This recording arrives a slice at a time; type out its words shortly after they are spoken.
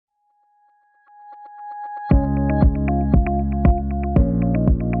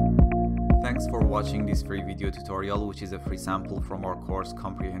Thanks for watching this free video tutorial, which is a free sample from our course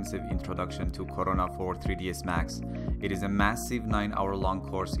Comprehensive Introduction to Corona for 3ds Max. It is a massive 9-hour long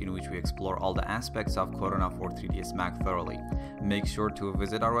course in which we explore all the aspects of Corona for 3ds Max thoroughly. Make sure to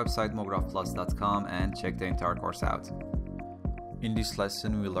visit our website mographplus.com and check the entire course out. In this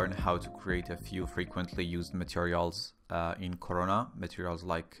lesson, we learn how to create a few frequently used materials in Corona, materials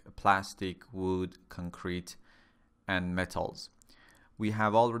like plastic, wood, concrete, and metals. We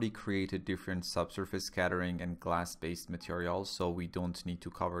have already created different subsurface scattering and glass-based materials, so we don't need to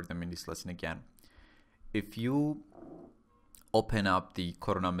cover them in this lesson again. If you open up the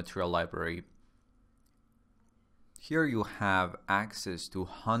Corona material library, here you have access to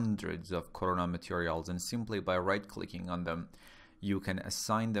hundreds of Corona materials, and simply by right-clicking on them, you can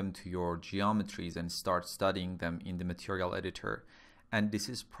assign them to your geometries and start studying them in the material editor. And this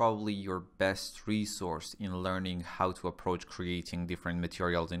is probably your best resource in learning how to approach creating different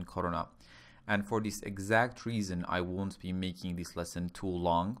materials in Corona. And for this exact reason, I won't be making this lesson too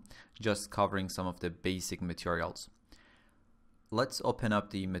long, just covering some of the basic materials. Let's open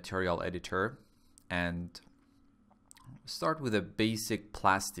up the material editor and start with a basic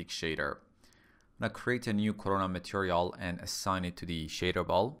plastic shader. Now create a new Corona material and assign it to the shader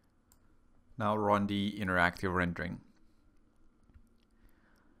ball. Now run the interactive rendering.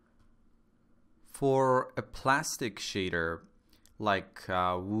 For a plastic shader like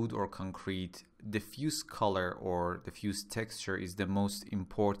wood or concrete, diffuse color or diffuse texture is the most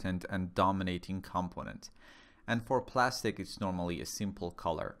important and dominating component. And for plastic, it's normally a simple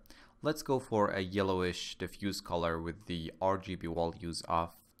color. Let's go for a yellowish diffuse color with the RGB values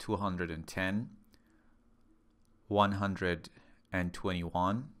of 210,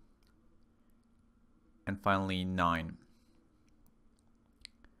 121, and finally 9.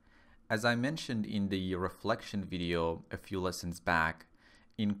 As I mentioned in the reflection video a few lessons back,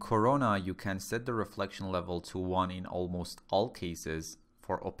 in Corona you can set the reflection level to 1 in almost all cases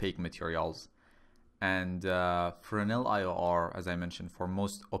for opaque materials. And Fresnel IOR, as I mentioned, for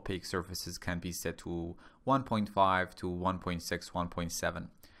most opaque surfaces can be set to 1.5 to 1.6, 1.7.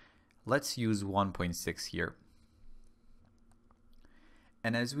 Let's use 1.6 here.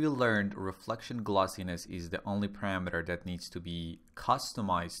 And as we learned, reflection glossiness is the only parameter that needs to be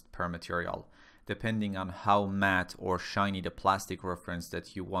customized per material. Depending on how matte or shiny the plastic reference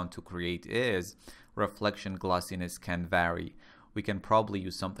that you want to create is, reflection glossiness can vary. We can probably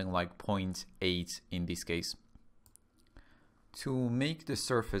use something like 0.8 in this case. To make the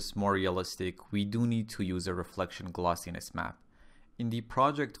surface more realistic, we do need to use a reflection glossiness map. In the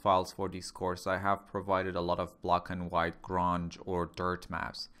project files for this course, I have provided a lot of black and white grunge or dirt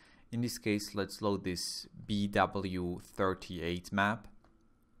maps. In this case, let's load this BW38 map.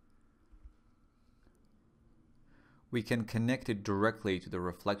 We can connect it directly to the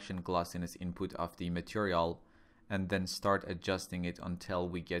reflection glossiness input of the material and then start adjusting it until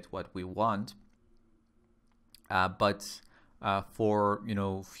we get what we want. For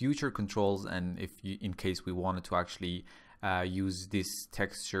future controls, and in case we wanted to actually use this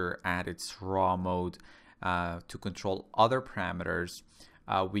texture at its raw mode to control other parameters,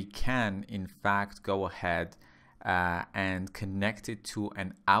 we can in fact go ahead and connect it to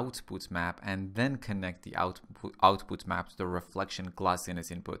an output map and then connect the output map to the reflection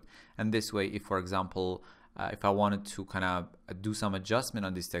glossiness input. And this way, if for example, if I wanted to kind of do some adjustment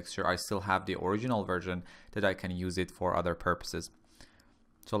on this texture, I still have the original version that I can use it for other purposes.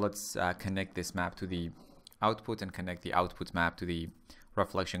 So let's connect this map to the output and connect the output map to the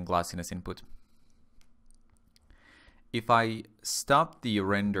reflection glossiness input. If I stop the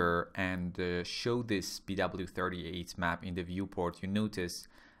render and show this BW38 map in the viewport, you notice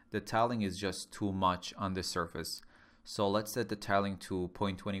the tiling is just too much on the surface. So let's set the tiling to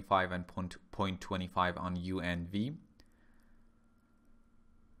 0.25 and 0.25 on U and V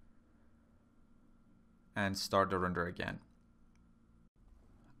and start the render again.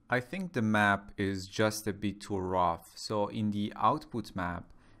 I think the map is just a bit too rough, so in the output map,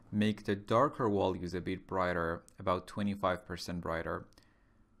 make the darker values a bit brighter, about 25% brighter.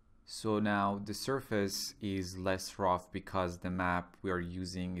 So now the surface is less rough because the map we are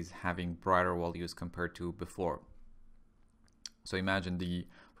using is having brighter values compared to before. So imagine the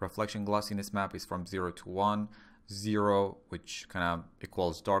reflection glossiness map is from 0 to 1. 0, which kind of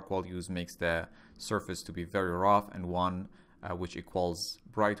equals dark values, makes the surface to be very rough, and 1, which equals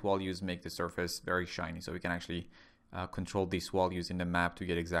bright values, make the surface very shiny. So we can actually control these values in the map to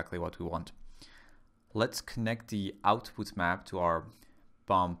get exactly what we want. Let's connect the output map to our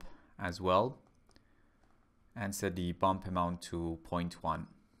bump as well and set the bump amount to 0.1.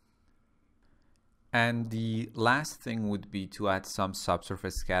 And the last thing would be to add some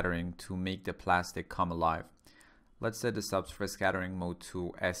subsurface scattering to make the plastic come alive. Let's set the subsurface scattering mode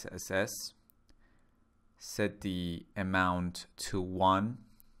to SSS. Set the amount to 1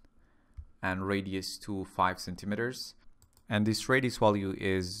 and radius to 5 centimeters. And this radius value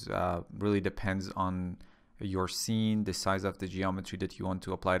is really depends on your scene, the size of the geometry that you want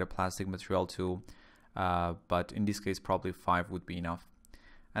to apply the plastic material to. But in this case, probably 5 would be enough.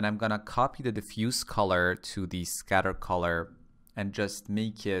 And I'm gonna copy the diffuse color to the scatter color and just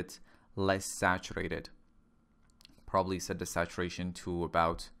make it less saturated. Probably set the saturation to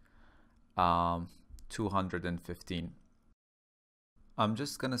about 215. I'm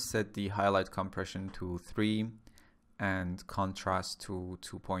just gonna set the highlight compression to 3 and contrast to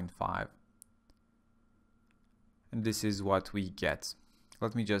 2.5. And this is what we get.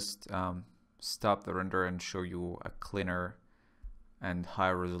 Let me just stop the render and show you a cleaner and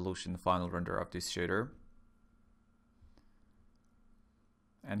higher resolution final render of this shader.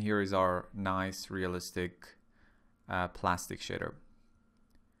 And here is our nice realistic plastic shader.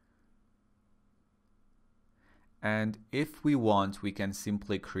 And if we want, we can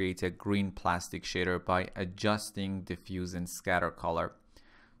simply create a green plastic shader by adjusting diffuse and scatter color.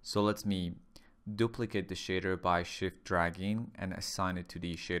 So let me duplicate the shader by shift dragging and assign it to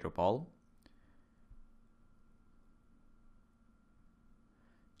the shader ball.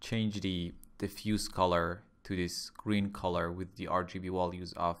 Change the diffuse color to this green color with the RGB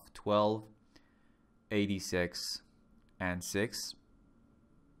values of 12, 86, and 6.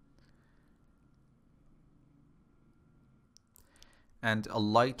 And a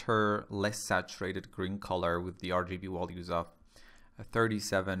lighter, less saturated green color with the RGB values of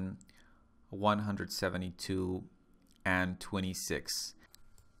 37, 172, and 26.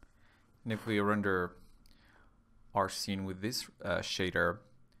 And if we render our scene with this shader,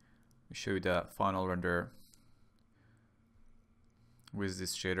 we show you the final render with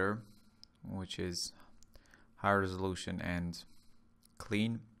this shader, which is high resolution and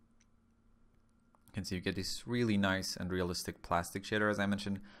clean. You can see you get this really nice and realistic plastic shader. As I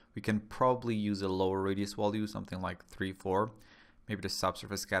mentioned, we can probably use a lower radius value, something like 3, 4. Maybe the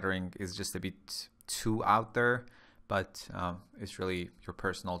subsurface scattering is just a bit too out there, but it's really your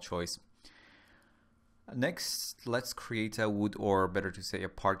personal choice. Next, let's create a wood, or better to say a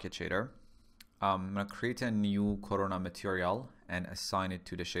parquet shader. I'm going to create a new Corona material and assign it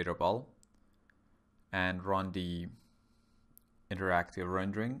to the shader ball and run the interactive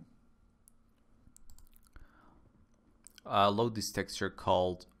rendering. Load this texture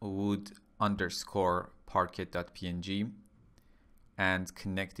called wood_parquet.png and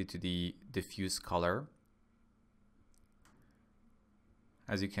connect it to the diffuse color.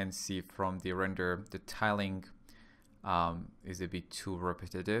 As you can see from the render, the tiling is a bit too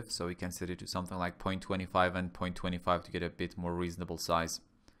repetitive, so we can set it to something like 0.25 and 0.25 to get a bit more reasonable size.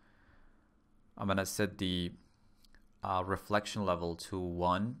 I'm gonna set the reflection level to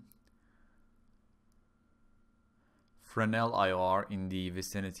 1. Fresnel IR in the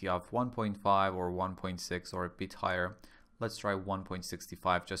vicinity of 1.5 or 1.6 or a bit higher. Let's try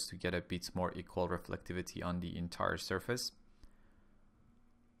 1.65 just to get a bit more equal reflectivity on the entire surface.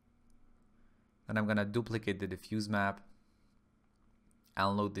 And I'm gonna duplicate the diffuse map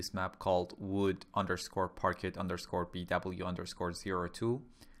and load this map called wood_parquet_BW_02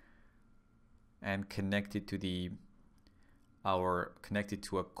 and connect it to connect it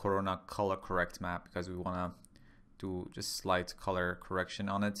to a Corona color correct map, because we wanna do just slight color correction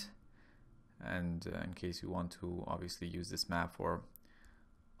on it, and in case you want to obviously use this map for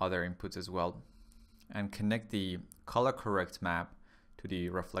other inputs as well, and connect the color correct map to the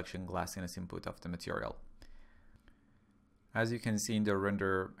reflection glassiness input of the material. As you can see in the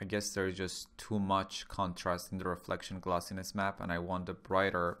render, I guess there is just too much contrast in the reflection glossiness map, and I want the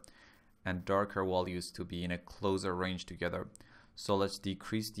brighter and darker values to be in a closer range together. So let's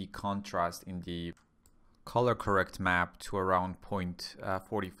decrease the contrast in the color correct map to around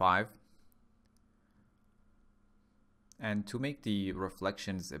 0.45. And to make the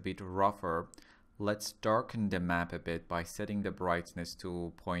reflections a bit rougher, let's darken the map a bit by setting the brightness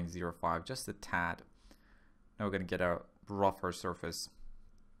to 0.05, just a tad. Now we're going to get a rougher surface.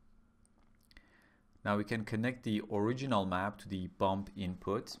 Now we can connect the original map to the bump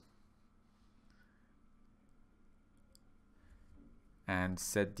input and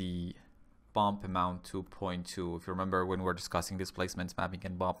set the bump amount to 0.2. If you remember when we were discussing displacement mapping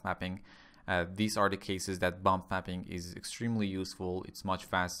and bump mapping, these are the cases that bump mapping is extremely useful. It's much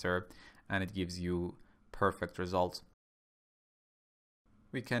faster and it gives you perfect results.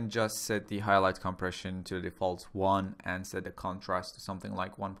 We can just set the highlight compression to the default 1 and set the contrast to something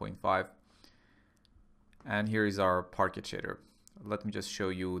like 1.5. And here is our parquet shader. Let me just show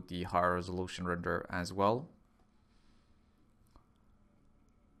you the higher resolution render as well.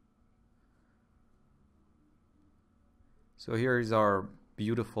 So here is our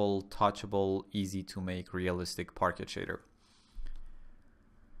beautiful, touchable, easy to make realistic parquet shader.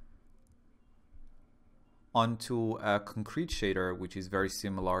 Onto a concrete shader, which is very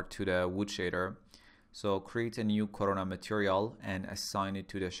similar to the wood shader. So create a new Corona material and assign it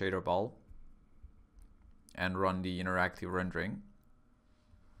to the shader ball and run the interactive rendering.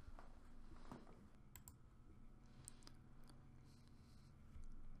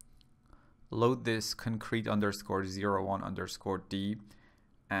 Load this concrete underscore 01 underscore D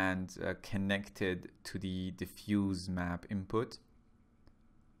and connect it to the diffuse map input.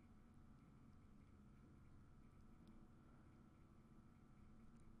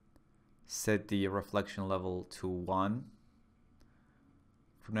 Set the reflection level to 1.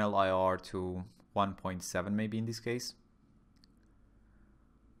 Fresnel IR to 1.7 maybe in this case.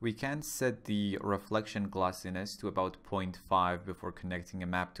 We can set the reflection glossiness to about 0.5 before connecting a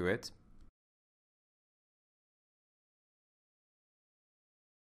map to it.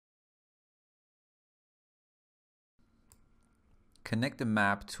 Connect the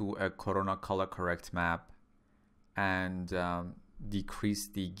map to a Corona color correct map and decrease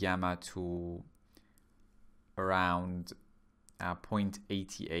the gamma to around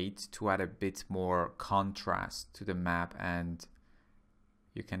 0.88 to add a bit more contrast to the map, and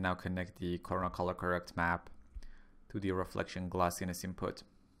you can now connect the Corona color correct map to the reflection glossiness input.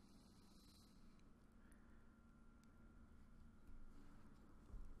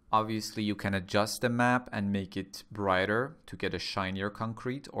 Obviously, you can adjust the map and make it brighter to get a shinier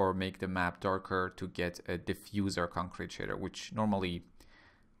concrete, or make the map darker to get a diffuser concrete shader, which normally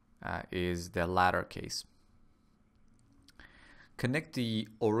is the latter case. Connect the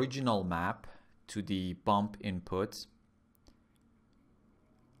original map to the bump input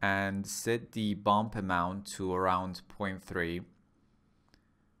and set the bump amount to around 0.3,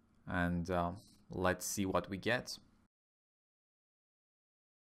 and let's see what we get.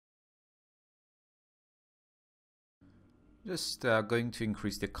 Just going to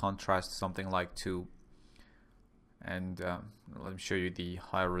increase the contrast to something like 2, and let me show you the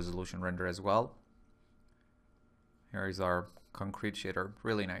higher resolution render as well. Here is our concrete shader,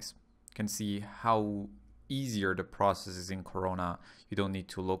 really nice. You can see how easier the process is in Corona. You don't need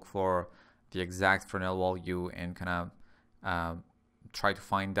to look for the exact Fresnel value and kind of try to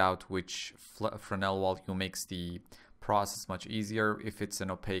find out which Fresnel value makes the process much easier. If it's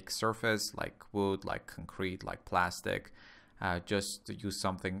an opaque surface like wood, like concrete, like plastic, just use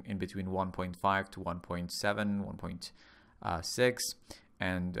something in between 1.5 to 1.7, 1.6,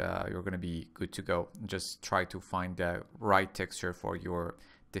 and you're going to be good to go. Just try to find the right texture for your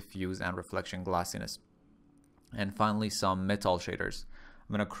diffuse and reflection glossiness. And finally, some metal shaders.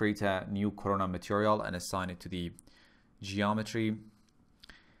 I'm going to create a new Corona material and assign it to the geometry.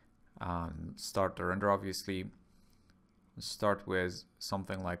 Start the render, obviously. Start with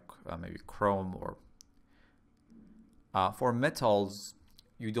something like maybe chrome, or for metals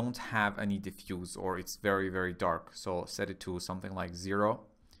you don't have any diffuse, or it's very, very dark, so set it to something like 0.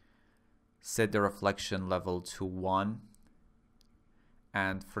 Set the reflection level to 1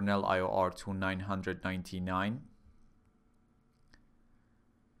 and Fresnel IOR to 999.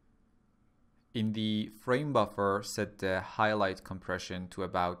 In the frame buffer, set the highlight compression to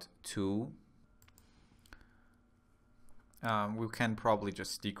about 2. We can probably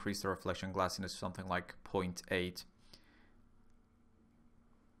just decrease the reflection glossiness to something like 0.8.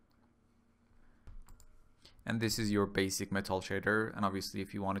 And this is your basic metal shader. And obviously,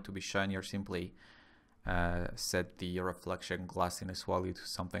 if you want it to be shinier, simply set the reflection glossiness value to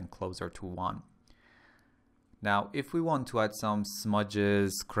something closer to 1. Now, if we want to add some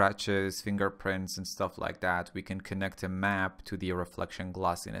smudges, scratches, fingerprints, and stuff like that, we can connect a map to the reflection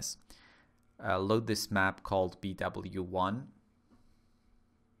glossiness. Load this map called BW1.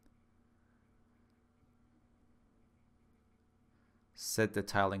 Set the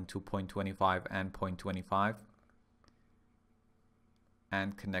tiling to 0.25 and 0.25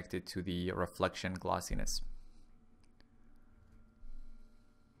 and connect it to the reflection glossiness.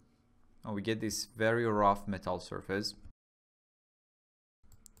 And we get this very rough metal surface.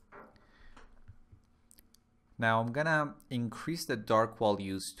 Now I'm gonna increase the dark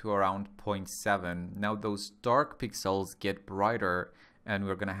values to around 0.7. Now those dark pixels get brighter and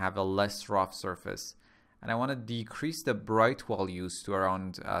we're gonna have a less rough surface. And I want to decrease the bright values to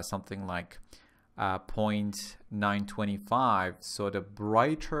around something like 0.925, so the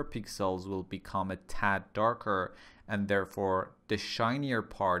brighter pixels will become a tad darker and therefore the shinier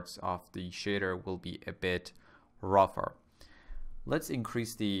parts of the shader will be a bit rougher. Let's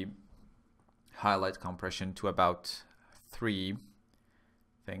increase the highlight compression to about 3.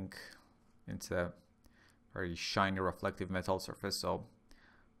 I think it's a very shiny reflective metal surface, so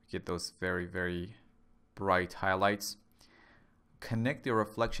we get those very, very bright highlights. Connect the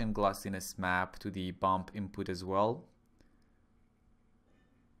reflection glossiness map to the bump input as well,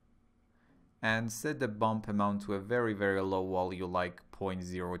 and set the bump amount to a very, very low value like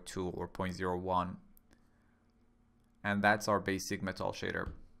 0.02 or 0.01. And that's our basic metal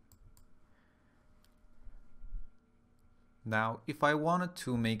shader. Now, if I wanted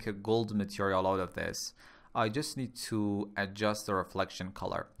to make a gold material out of this, I just need to adjust the reflection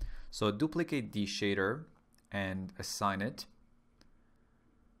color. So duplicate the shader and assign it.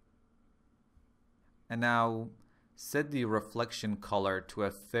 And now set the reflection color to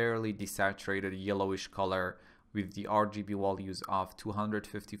a fairly desaturated yellowish color with the RGB values of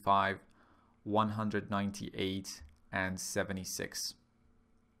 255, 198, and 76.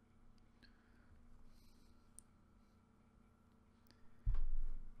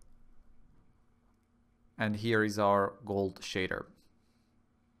 And here is our gold shader.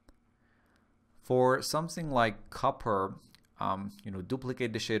 For something like copper,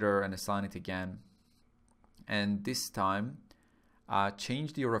 duplicate the shader and assign it again. And this time,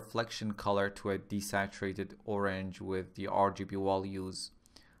 change the reflection color to a desaturated orange with the RGB values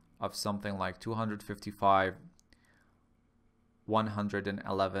of something like 255,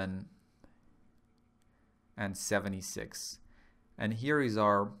 111, and 76. And here is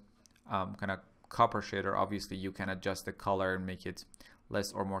our kind of copper shader. Obviously, you can adjust the color and make it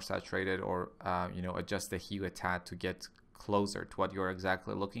less or more saturated, or adjust the hue a tad to get closer to what you're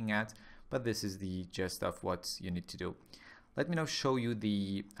exactly looking at. But this is the gist of what you need to do. Let me now show you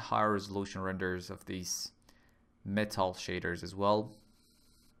the higher resolution renders of these metal shaders as well.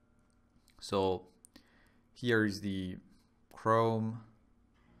 So here is the chrome,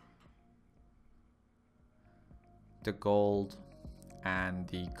 the gold, and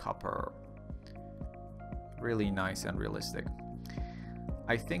the copper. Really nice and realistic.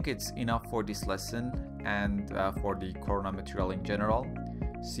 I think it's enough for this lesson and for the Corona material in general.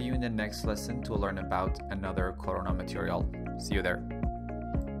 See you in the next lesson to learn about another Corona material. See you there.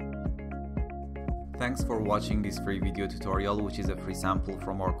 Thanks for watching this free video tutorial, which is a free sample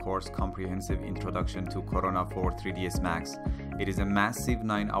from our course Comprehensive Introduction to Corona for 3ds Max. It is a massive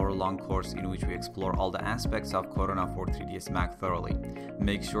 9-hour long course in which we explore all the aspects of Corona for 3ds Max thoroughly.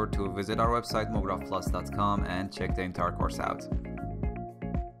 Make sure to visit our website mographplus.com and check the entire course out.